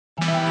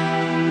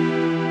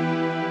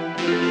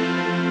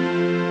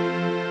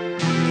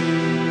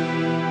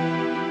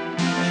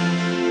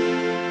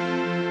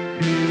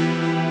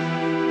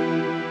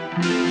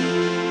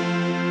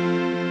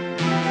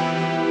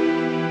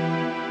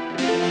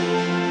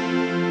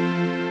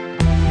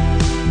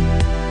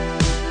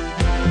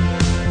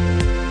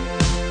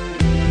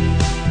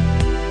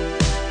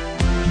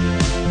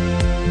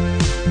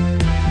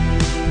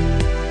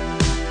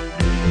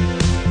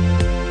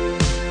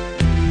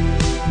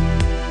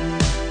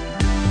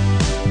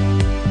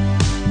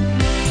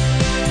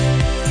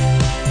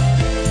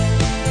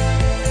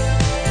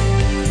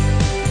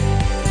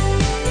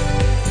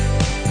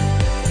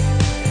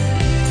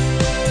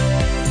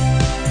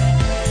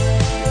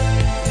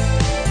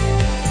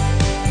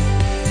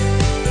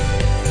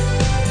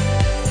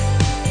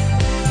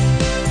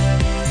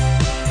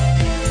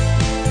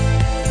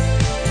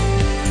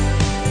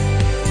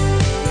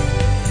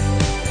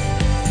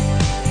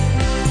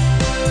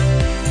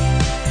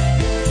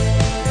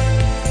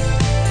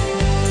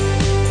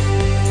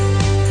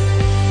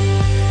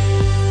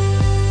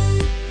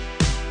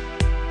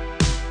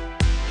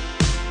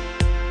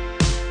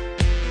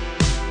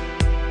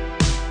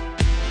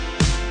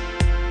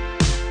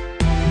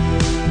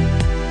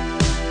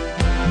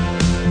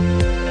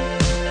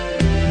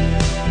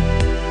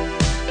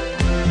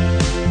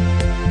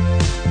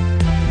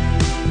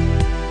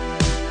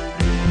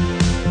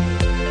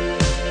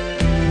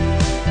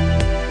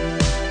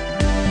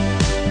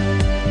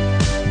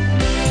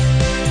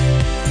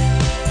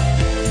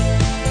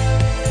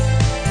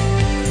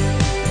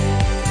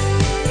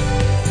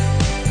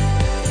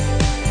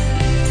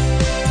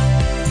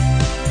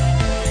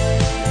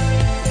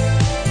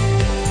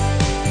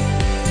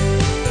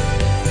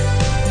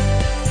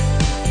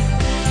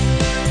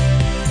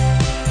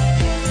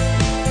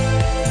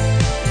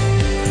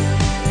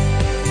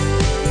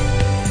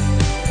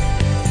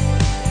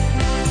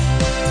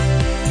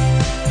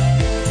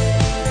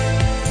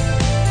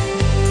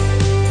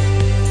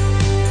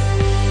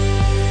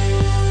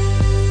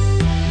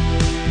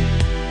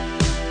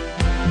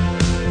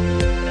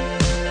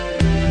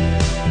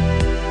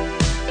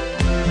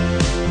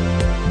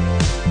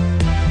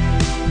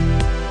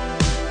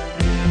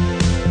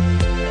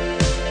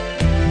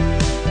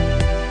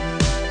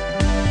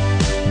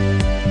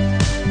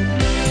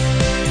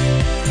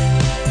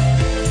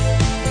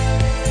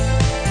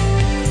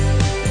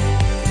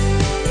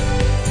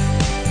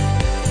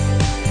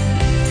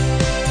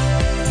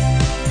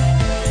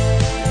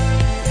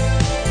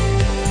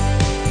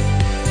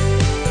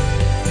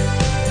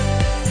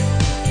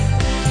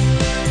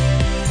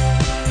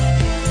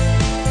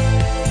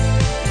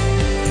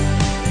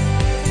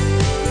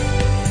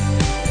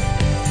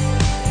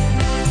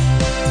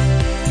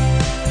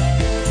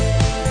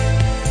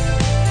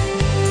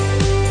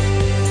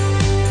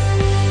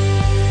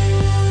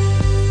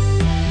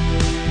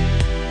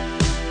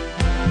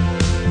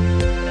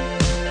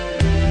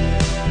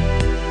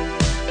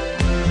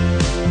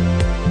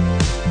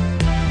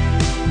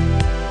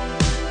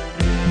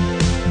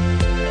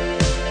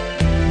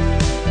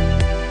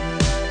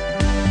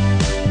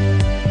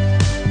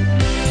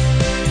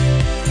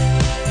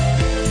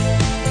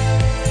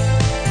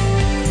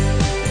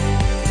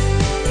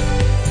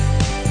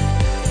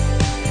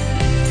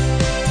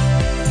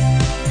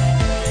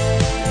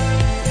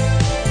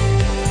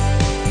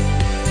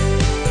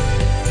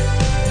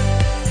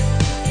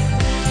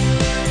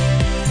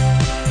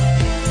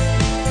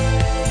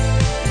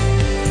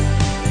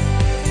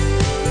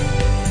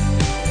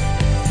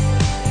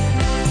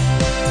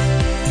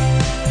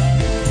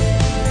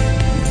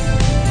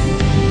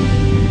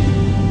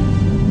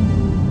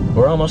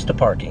almost to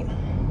parking.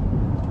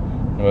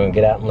 We're gonna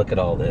get out and look at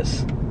all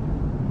this.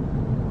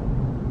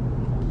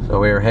 So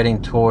we're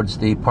heading towards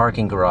the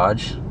parking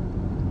garage.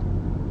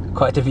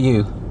 Quite the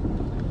view.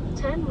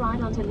 Turn right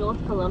onto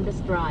North Columbus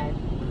Drive.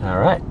 All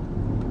right.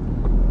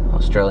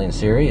 Australian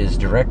Siri is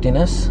directing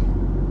us.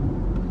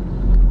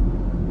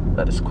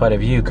 But it's quite a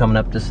view coming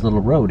up this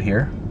little road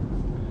here.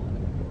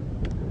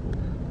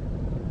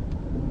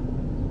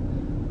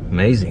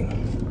 Amazing.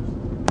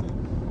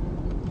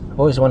 I've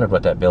always wondered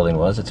what that building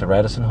was. It's a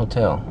Radisson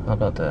Hotel. How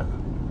about that?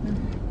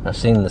 I've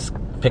seen the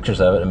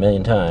pictures of it a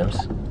million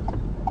times.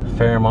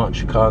 Fairmont,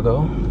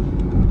 Chicago.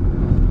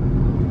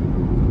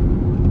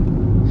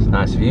 It's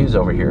nice views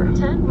over here.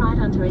 Turn right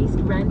onto East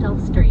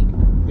Randolph Street.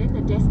 Then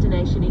the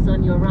destination is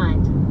on your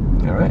right.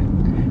 All right.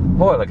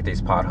 Boy, look at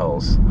these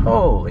potholes.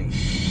 Holy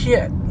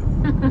shit.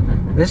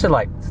 These are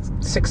like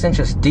 6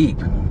 inches deep.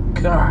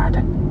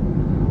 God.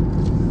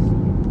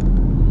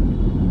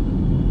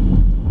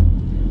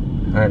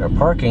 All right, our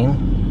parking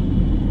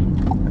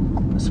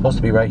is supposed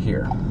to be right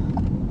here.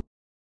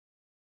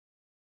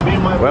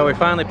 Well, we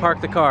finally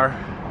parked the car.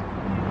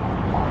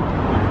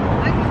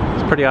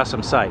 It's a pretty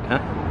awesome sight, huh?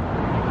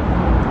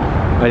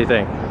 What do you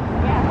think?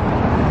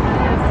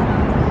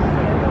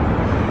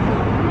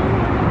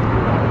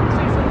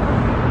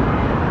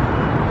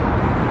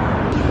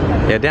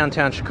 Yeah,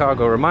 downtown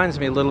Chicago reminds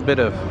me a little bit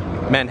of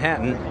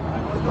Manhattan.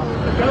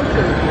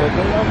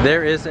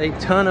 There is a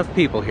ton of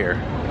people here.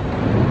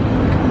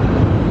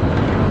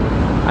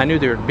 I knew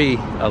there would be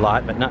a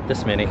lot, but not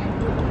this many.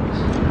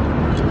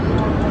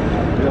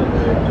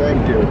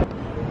 Thank you.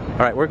 All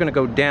right, we're gonna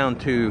go down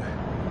to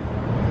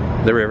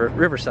the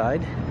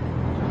Riverside.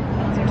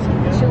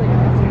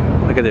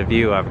 Look at the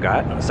view I've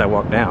got as I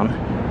walk down.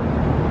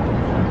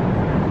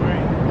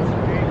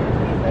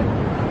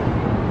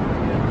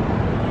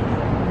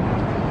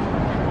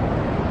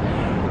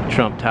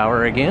 Trump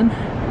Tower again.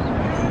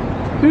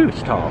 Ooh,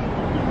 it's tall.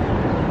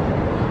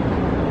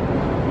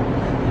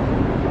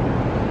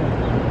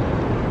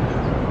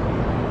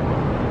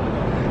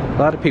 A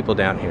lot of people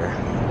down here.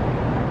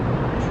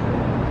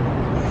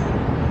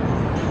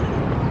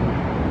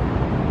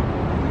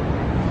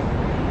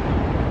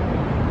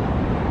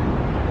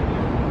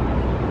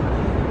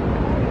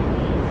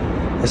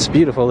 It's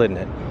beautiful, isn't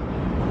it?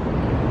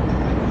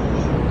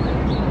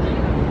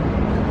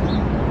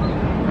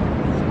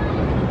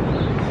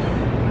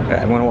 All right,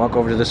 I'm gonna walk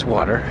over to this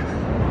water.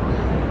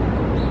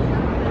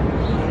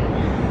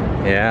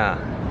 Yeah,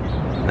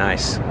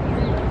 nice.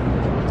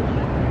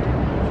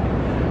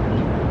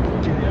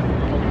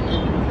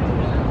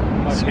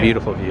 It's a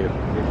beautiful view.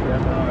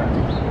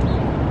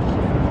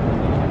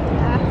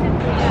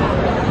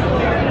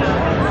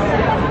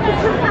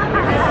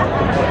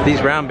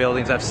 These round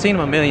buildings, I've seen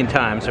them a million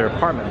times. They're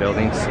apartment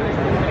buildings.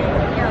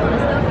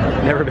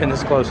 Never been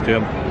this close to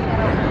them,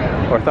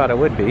 or thought I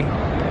would be.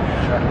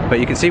 But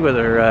you can see where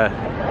their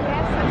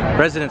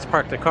residents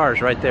park their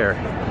cars right there.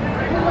 It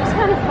looks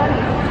kind of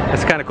funny.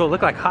 It's kind of cool.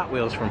 Look like Hot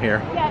Wheels from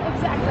here. Yeah,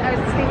 exactly. I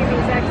was thinking the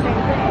exact same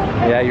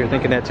thing. Yeah, you're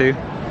thinking that too?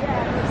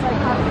 Yeah, it looks like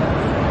Hot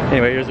Wheels.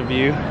 Anyway, here's a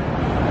view.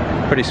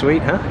 Pretty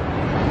sweet, huh?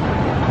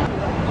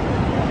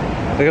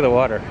 Look at the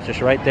water,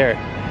 just right there.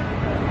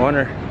 I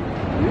wonder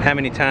how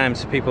many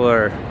times people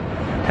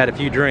had a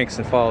few drinks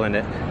and fall in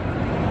it.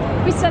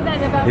 We said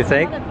that about You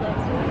think? some other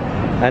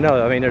place. I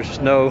know, I mean, there's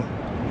just no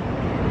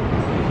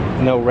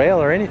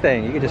rail or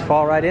anything. You could just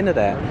fall right into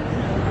that.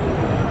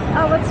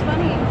 Oh, what's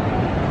funny?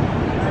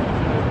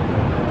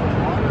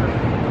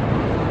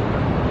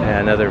 Yeah,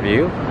 another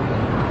view.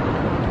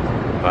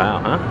 Wow,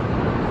 huh?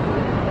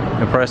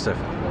 Impressive.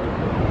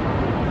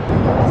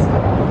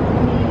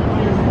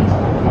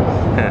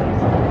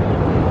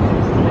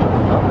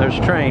 Oh, there's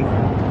a train.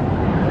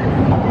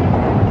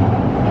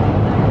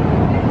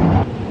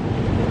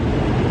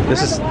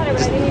 This is I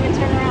didn't even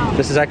turn around.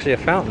 This is actually a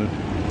fountain.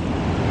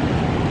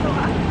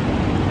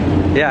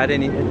 Yeah, I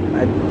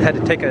had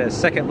to take a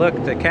second look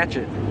to catch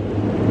it.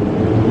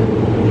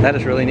 That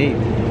is really neat.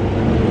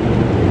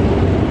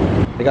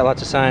 They got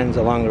lots of signs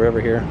along the river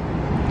here.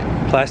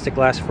 Plastic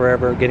lasts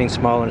forever, getting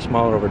smaller and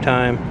smaller over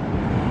time.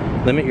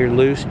 Limit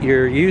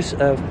your use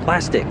of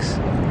plastics.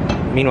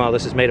 Meanwhile,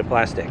 this is made of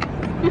plastic.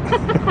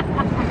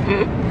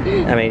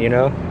 I mean, you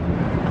know.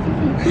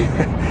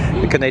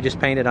 Couldn't they just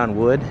paint it on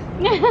wood?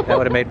 That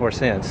would have made more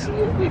sense.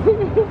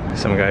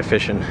 Some guy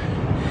fishing.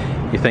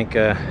 You think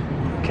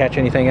catch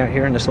anything out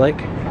here in this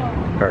lake?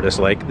 Or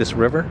this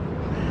river?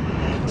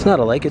 It's not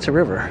a lake, it's a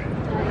river.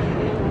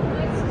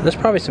 There's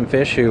probably some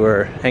fish who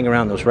hang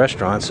around those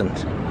restaurants and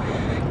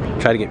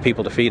try to get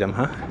people to feed them,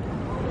 huh?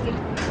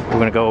 We're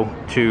gonna go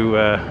to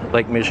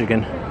Lake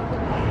Michigan.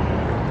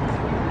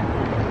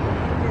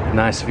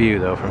 Nice view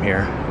though from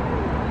here.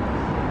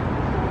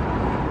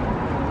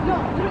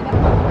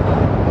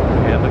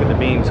 Yeah, look at the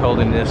beams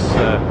holding this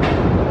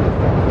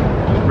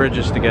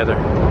bridges together.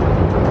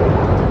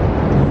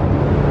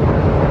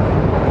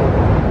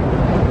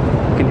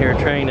 You can hear a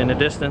train in the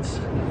distance.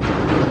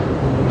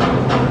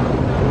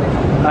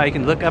 You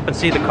can look up and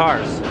see the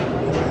cars.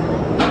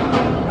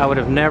 I would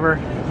have never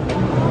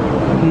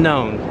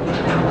known.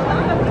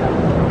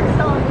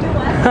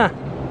 Huh.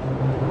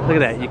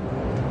 Look at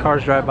that.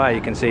 Cars drive by,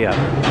 you can see up.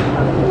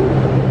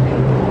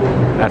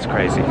 That's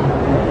crazy.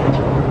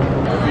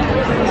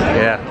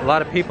 Yeah, a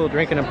lot of people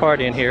drinking and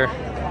partying here.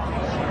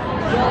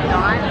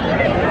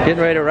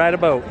 Getting ready to ride a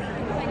boat.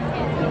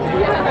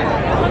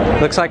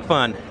 Looks like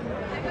fun.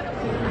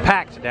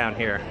 Packed down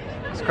here.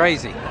 It's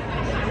crazy.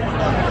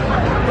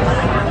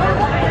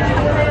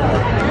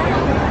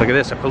 Look at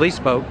this, a police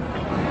boat.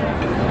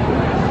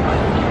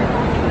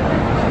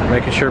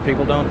 Making sure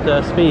people don't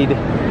speed.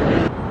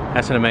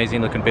 That's an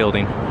amazing looking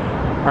building.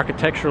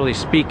 Architecturally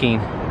speaking,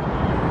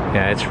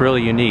 yeah, it's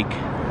really unique.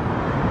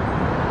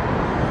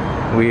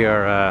 We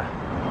are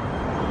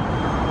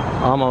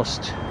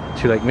almost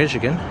to Lake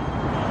Michigan,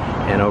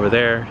 and over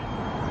there,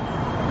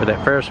 where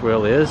that Ferris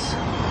wheel is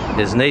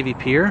Navy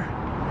Pier.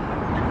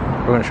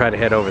 We're going to try to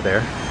head over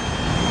there.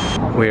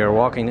 We are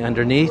walking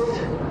underneath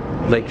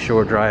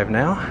Lakeshore Drive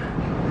now,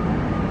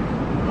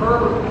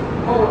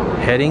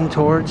 heading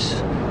towards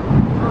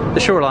the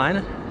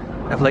shoreline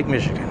of Lake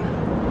Michigan.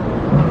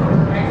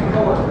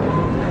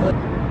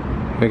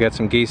 We got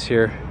some geese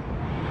here,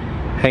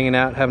 hanging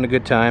out, having a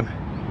good time.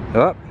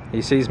 Oh,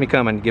 he sees me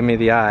coming, give me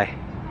the eye.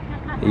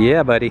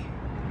 Yeah, buddy.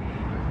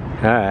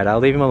 All right, I'll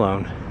leave him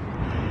alone.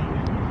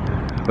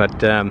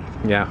 But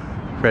yeah,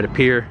 we're at a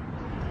pier.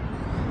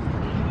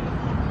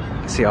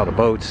 See all the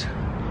boats.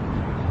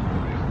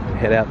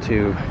 Head out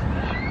to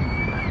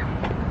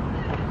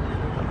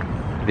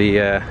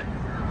the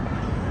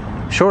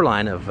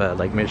shoreline of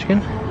Lake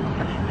Michigan,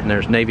 and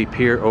there's Navy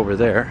Pier over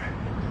there.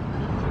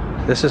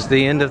 This is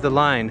the end of the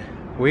line.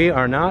 We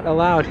are not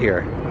allowed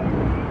here.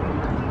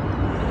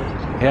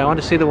 Yeah, I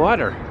want to see the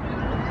water.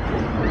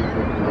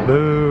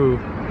 Boo.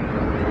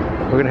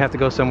 We're gonna have to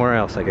go somewhere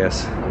else, I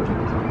guess.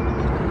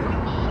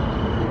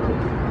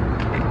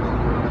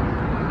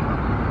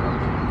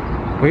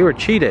 We were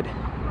cheated.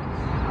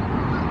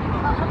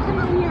 I'll come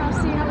in here, I'll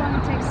see how long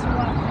it takes to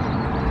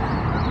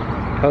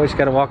walk. Oh, we just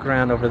gotta walk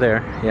around over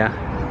there, yeah.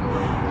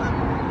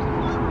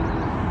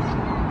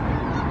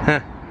 Huh.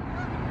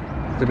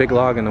 There's a big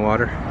log in the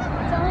water.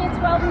 It's only a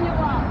 12-minute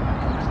walk.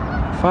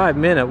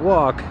 5-minute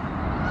walk?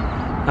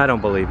 I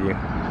don't believe you.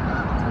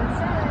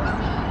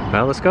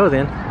 Well, let's go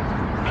then.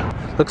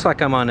 Looks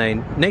like I'm on a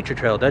nature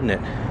trail, doesn't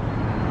it?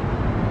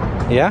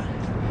 Yeah?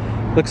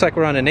 Looks like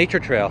we're on a nature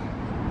trail.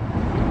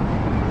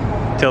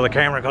 Till the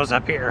camera goes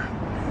up here.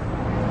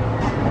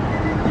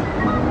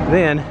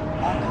 Then,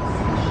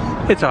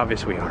 it's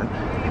obvious we aren't.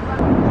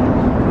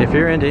 If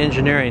you're into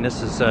engineering,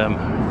 this is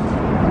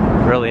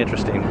really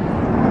interesting.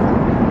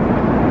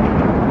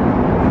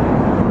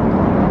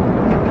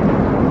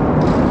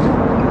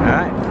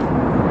 Alright.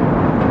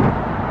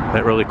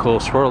 That really cool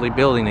swirly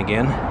building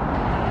again.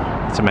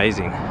 It's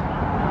amazing.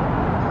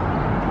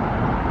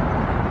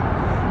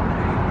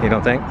 You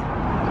don't think? Of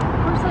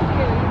course I do.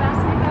 You've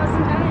asked me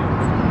 1,000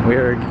 times.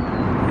 We're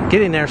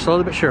getting there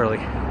slowly but surely.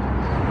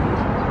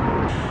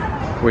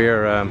 We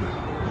are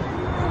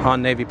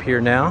on Navy Pier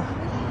now,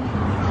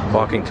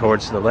 walking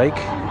towards the lake.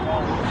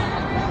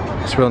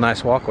 It's a real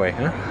nice walkway,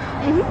 huh?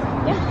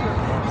 Mm-hmm.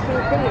 Yeah. It's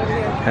really pretty over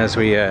here. As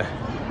we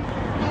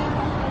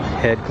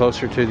head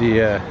closer to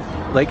the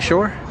lake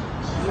shore.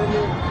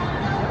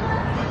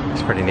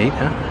 It's pretty neat,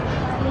 huh?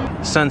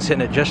 The sun's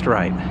hitting it just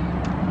right.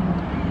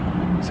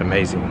 It's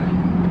amazing.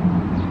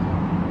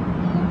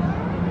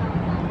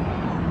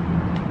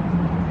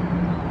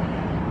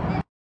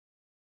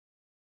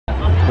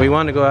 We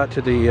want to go out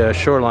to the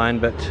shoreline,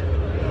 but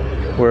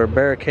we're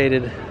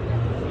barricaded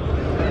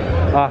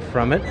off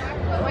from it.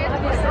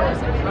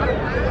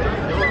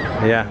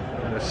 Yeah,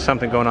 there's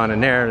something going on in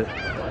there that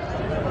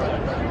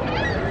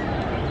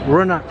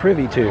we're not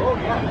privy to.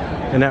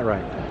 Isn't that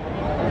right?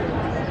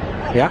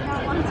 Yeah?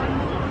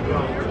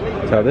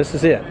 So this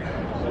is it.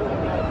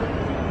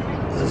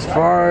 This is as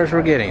far as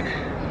we're getting.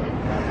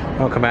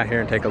 I'll come out here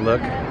and take a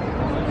look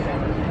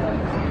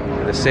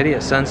at the city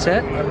at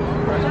sunset.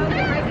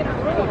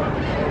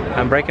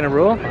 I'm breaking a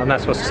rule? I'm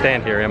not supposed to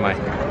stand here, am I?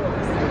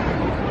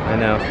 I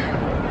know.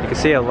 You can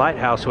see a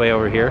lighthouse way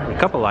over here. A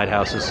couple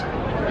lighthouses.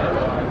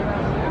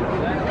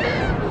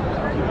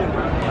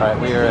 Alright,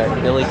 we are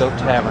at Billy Goat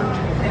Tavern,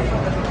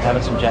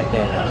 having some Jack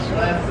Daniels.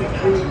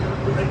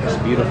 It's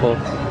a beautiful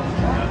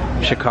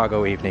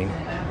Chicago evening.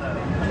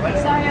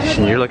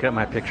 And you're looking at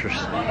my pictures.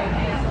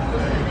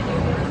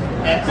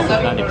 There's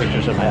not any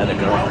pictures of my other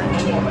girlfriend.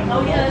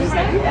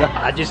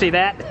 Did you see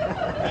that?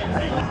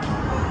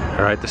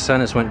 Alright, the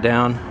sun has went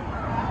down,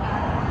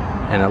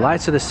 and the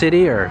lights of the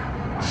city are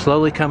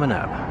slowly coming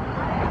up.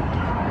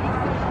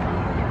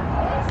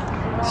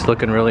 It's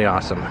looking really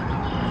awesome.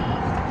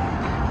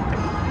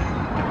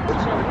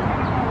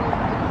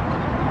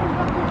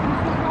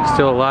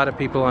 Still a lot of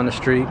people on the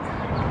street.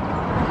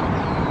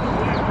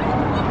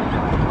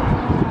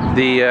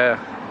 The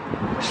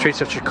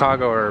streets of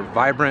Chicago are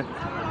vibrant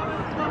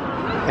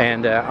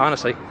and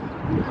honestly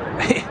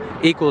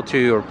equal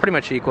to, or pretty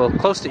much equal,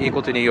 close to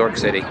equal to New York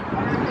City.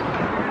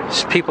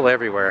 Just people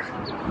everywhere.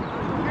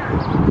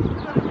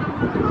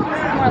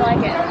 More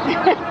like it.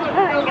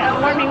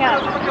 I'm warming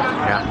up.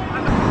 Yeah.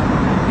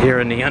 Here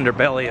in the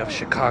underbelly of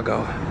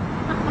Chicago.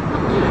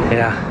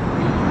 Yeah.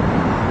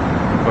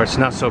 Where it's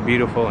not so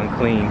beautiful and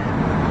clean.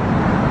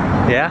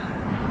 Yeah?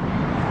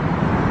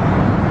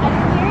 I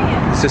didn't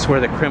hear you. Is this where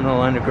the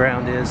criminal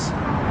underground is?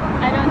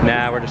 I don't think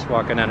Nah, we're just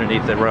walking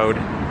underneath the road.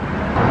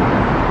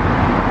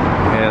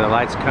 Yeah, the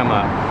lights come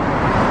up.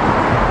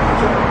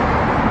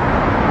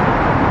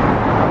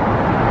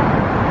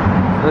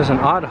 There's an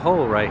odd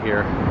hole right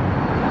here.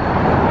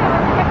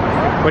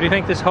 What do you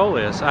think this hole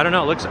is? I don't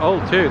know, it looks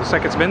old too. Looks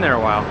like it's been there a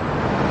while.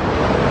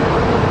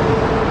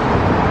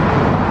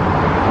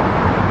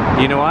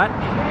 You know what?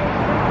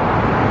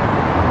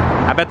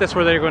 I bet that's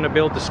where they're going to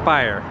build the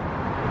spire.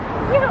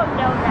 You don't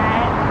know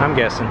that. I'm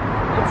guessing.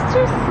 It's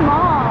too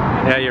small.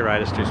 Yeah, you're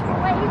right, it's too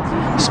small. Way too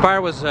small.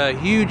 Spire was a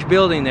huge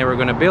building they were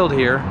going to build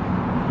here,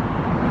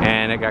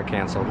 and it got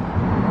canceled.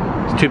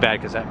 It's too bad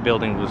because that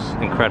building was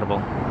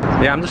incredible.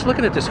 Yeah, I'm just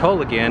looking at this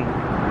hole again,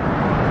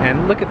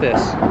 and look at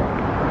this.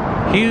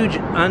 Huge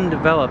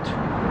undeveloped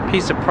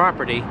piece of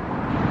property.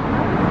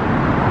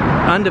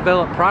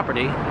 Undeveloped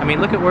property. I mean,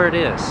 look at where it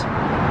is.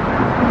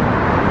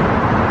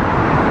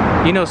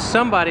 You know,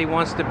 somebody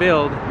wants to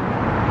build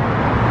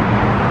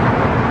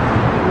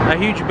a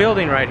huge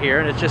building right here,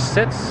 and it just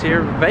sits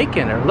here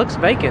vacant, or it looks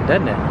vacant,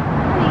 doesn't it? I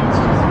think it's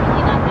just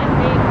really not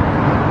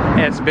that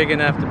big. It's big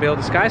enough to build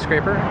a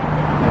skyscraper.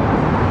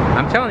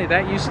 I'm telling you,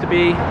 that used to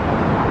be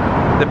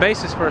the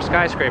basis for a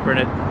skyscraper, and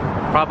it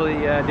probably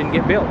didn't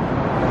get built.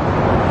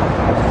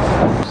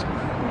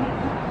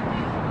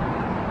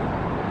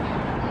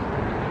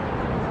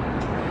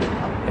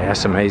 Yeah,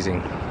 that's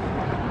amazing.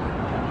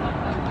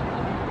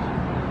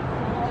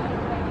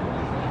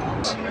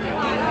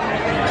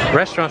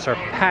 Restaurants are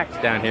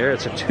packed down here.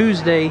 It's a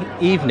Tuesday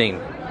evening.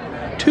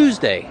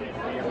 Tuesday.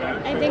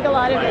 I think a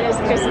lot of it is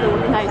just the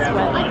nice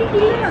weather.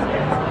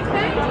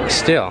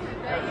 Still,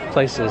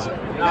 place is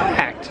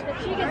packed.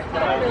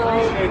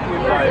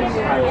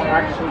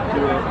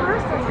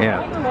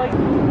 Yeah.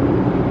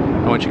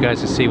 I want you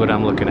guys to see what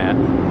I'm looking at.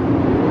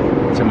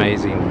 It's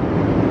amazing.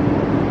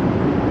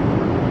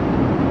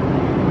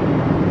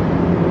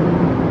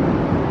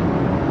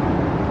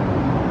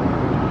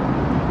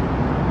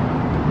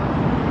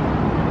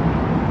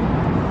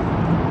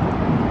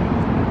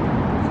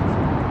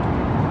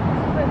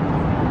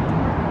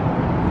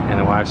 And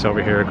the wife's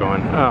over here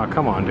going, oh,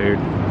 come on, dude.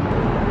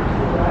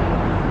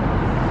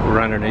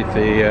 We're underneath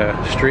the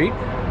street.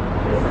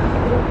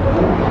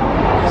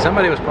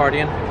 Somebody was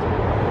partying.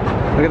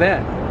 Look at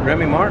that,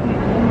 Remy Martin.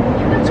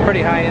 It's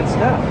pretty high-end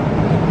stuff.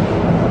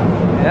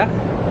 Yeah.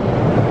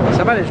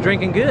 Somebody's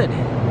drinking good.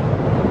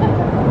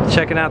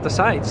 Checking out the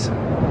sights.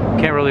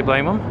 Can't really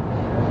blame them.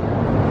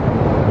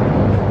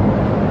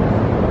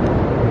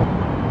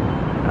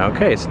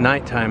 Okay, it's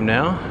nighttime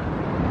now.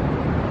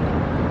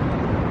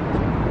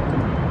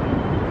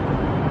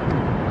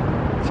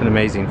 It's an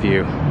amazing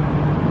view.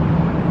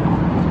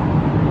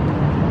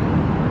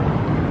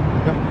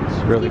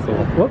 It's really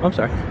cool. Whoa, I'm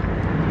sorry.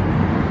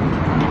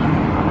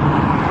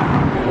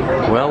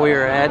 Well, we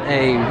are at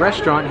a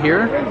restaurant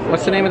here.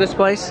 What's the name of this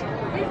place?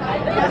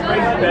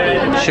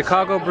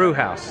 Chicago Brew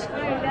House.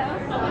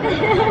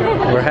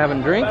 We're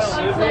having drinks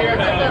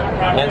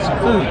and some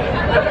food.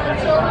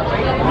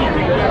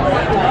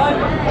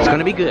 It's going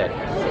to be good.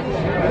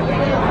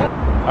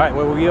 All right,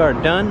 well, we are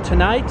done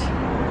tonight.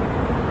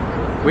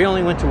 We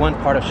only went to one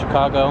part of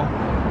Chicago,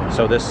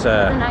 so this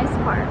The nice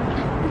part.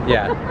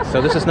 yeah,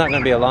 so this is not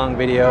going to be a long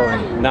video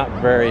and not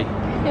very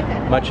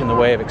much in the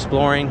way of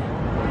exploring.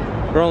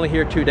 We're only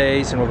here 2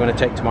 days and we're going to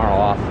take tomorrow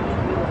off.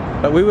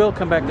 But we will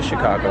come back to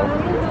Chicago.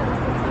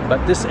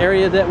 But this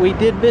area that we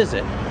did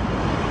visit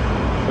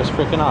was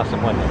freaking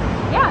awesome, wasn't it?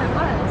 Yeah, it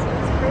was. It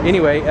was crazy.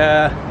 Anyway,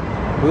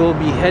 we'll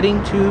be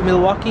heading to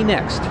Milwaukee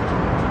next.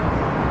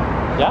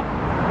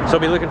 Yeah? So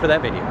be looking for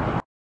that video.